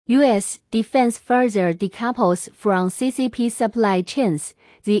U.S. defense further decouples from CCP supply chains.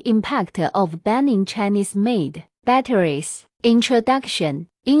 The impact of banning Chinese-made batteries. Introduction.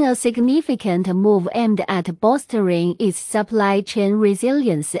 In a significant move aimed at bolstering its supply chain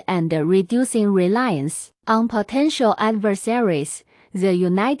resilience and reducing reliance on potential adversaries, the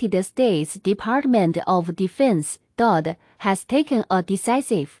United States Department of Defense (DoD) has taken a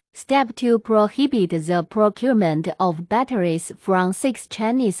decisive step to prohibit the procurement of batteries from 6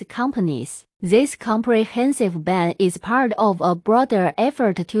 Chinese companies. This comprehensive ban is part of a broader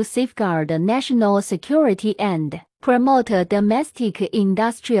effort to safeguard national security and promote domestic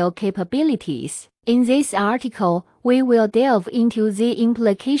industrial capabilities. In this article, we will delve into the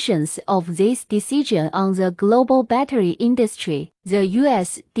implications of this decision on the global battery industry, the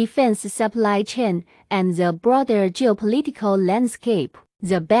U.S. defense supply chain, and the broader geopolitical landscape.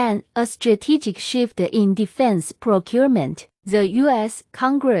 The ban, a strategic shift in defense procurement. The U.S.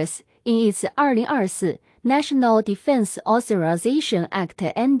 Congress, in its 2024 National Defense Authorization Act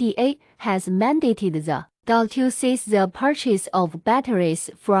 (NDA), has mandated the DoD to cease the purchase of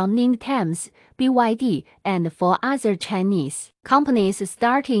batteries from Ningtam's, BYD, and for other Chinese companies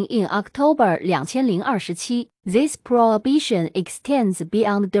starting in October 2027. This prohibition extends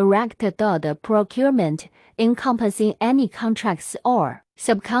beyond direct DoD procurement, encompassing any contracts or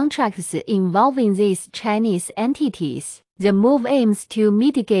subcontracts involving these Chinese entities. The move aims to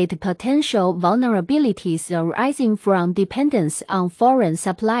mitigate potential vulnerabilities arising from dependence on foreign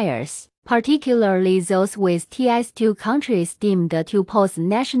suppliers, particularly those with ties to countries deemed to pose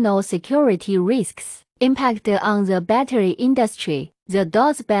national security risks. Impact on the battery industry. The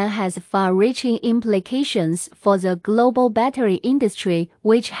DoD's ban has far-reaching implications for the global battery industry,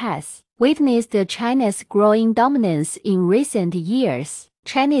 which has witnessed China's growing dominance in recent years.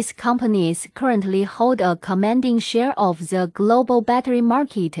 Chinese companies currently hold a commanding share of the global battery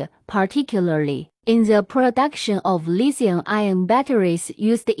market, particularly in the production of lithium-ion batteries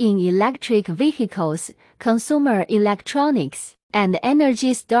used in electric vehicles, consumer electronics, and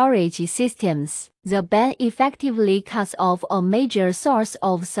energy storage systems. The ban effectively cuts off a major source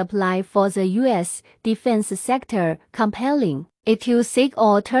of supply for the U.S. defense sector, compelling it to seek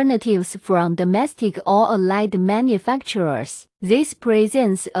alternatives from domestic or allied manufacturers. This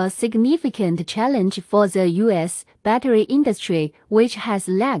presents a significant challenge for the U.S. battery industry, which has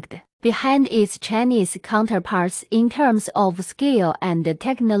lagged behind its Chinese counterparts in terms of scale and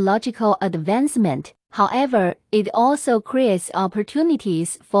technological advancement. However, it also creates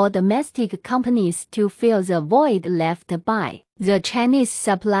opportunities for domestic companies to fill the void left by the Chinese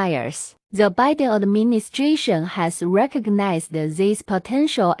suppliers. The Biden administration has recognized this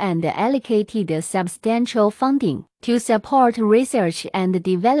potential and allocated substantial funding to support research and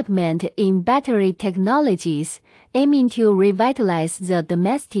development in battery technologies, aiming to revitalize the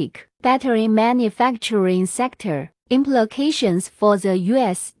domestic battery manufacturing sector. Implications for the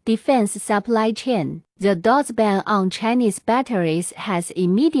U.S. defense supply chain. The DoD's ban on Chinese batteries has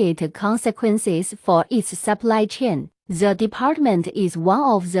immediate consequences for its supply chain. The department is one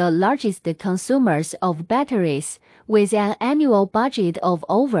of the largest consumers of batteries, with an annual budget of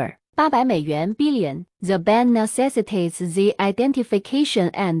over $800 billion. The ban necessitates the identification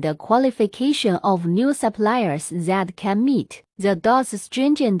and qualification of new suppliers that can meet the DoD's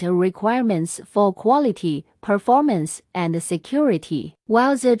stringent requirements for quality, performance, and security.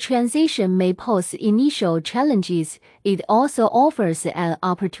 While the transition may pose initial challenges, it also offers an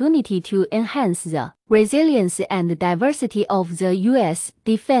opportunity to enhance the resilience and diversity of the U.S.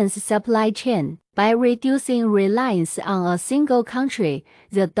 defense supply chain. By reducing reliance on a single country,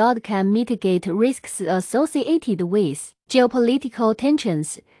 the DoD can mitigate risks associated with geopolitical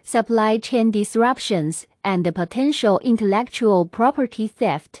tensions, supply chain disruptions, and potential intellectual property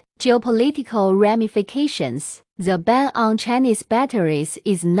theft. Geopolitical ramifications. The ban on Chinese batteries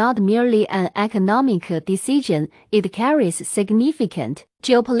is not merely an economic decision, it carries significant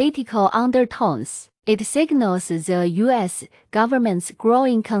geopolitical undertones. It signals the U.S. government's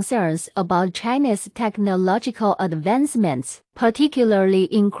growing concerns about China's technological advancements, particularly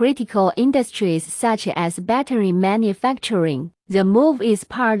in critical industries such as battery manufacturing. The move is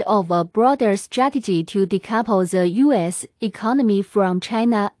part of a broader strategy to decouple the U.S. economy from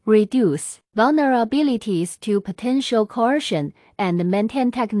China, reduce vulnerabilities to potential coercion, and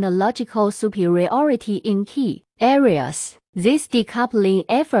maintain technological superiority in key areas. This decoupling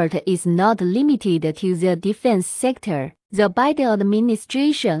effort is not limited to the defense sector. The Biden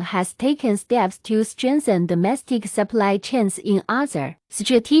administration has taken steps to strengthen domestic supply chains in other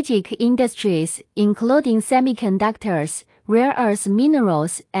strategic industries, including semiconductors, rare earth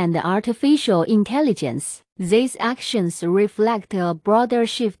minerals, and artificial intelligence. These actions reflect a broader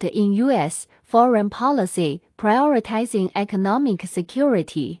shift in U.S. foreign policy, prioritizing economic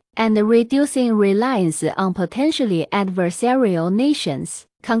security and reducing reliance on potentially adversarial nations.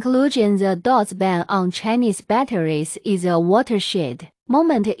 Conclusion: the DOT's ban on Chinese batteries is a watershed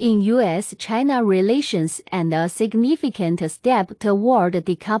moment in U.S.-China relations and a significant step toward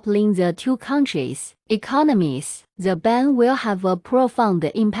decoupling the two countries' economies. The ban will have a profound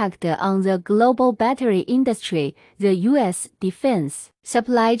impact on the global battery industry, the U.S. defense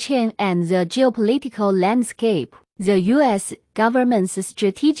supply chain, and the geopolitical landscape. The U.S. government's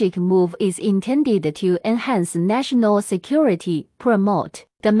strategic move is intended to enhance national security, promote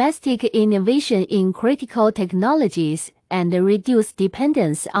domestic innovation in critical technologies, and reduce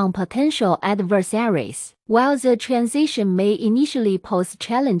dependence on potential adversaries. While the transition may initially pose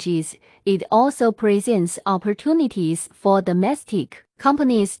challenges, it also presents opportunities for domestic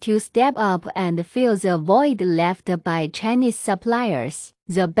companies to step up and fill the void left by Chinese suppliers.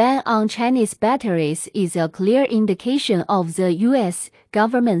 The ban on Chinese batteries is a clear indication of the U.S.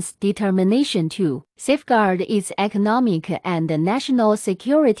 government's determination to safeguard its economic and national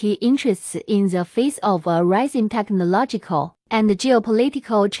security interests in the face of a rising technological and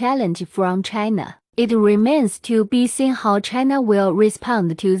geopolitical challenge from China. It remains to be seen how China will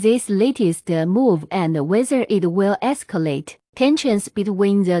respond to this latest move and whether it will escalate tensions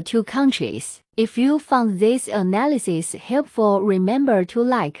between the two countries. If you found this analysis helpful, remember to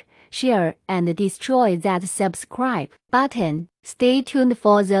like, share, and destroy that subscribe button. Stay tuned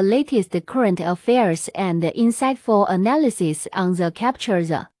for the latest current affairs and insightful analysis on the Capture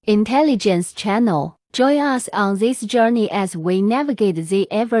the Intelligence channel. Join us on this journey as we navigate the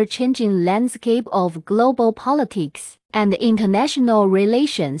ever-changing landscape of global politics and international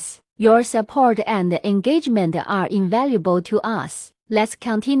relations. Your support and engagement are invaluable to us. Let's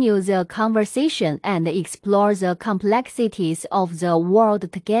continue the conversation and explore the complexities of the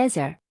world together.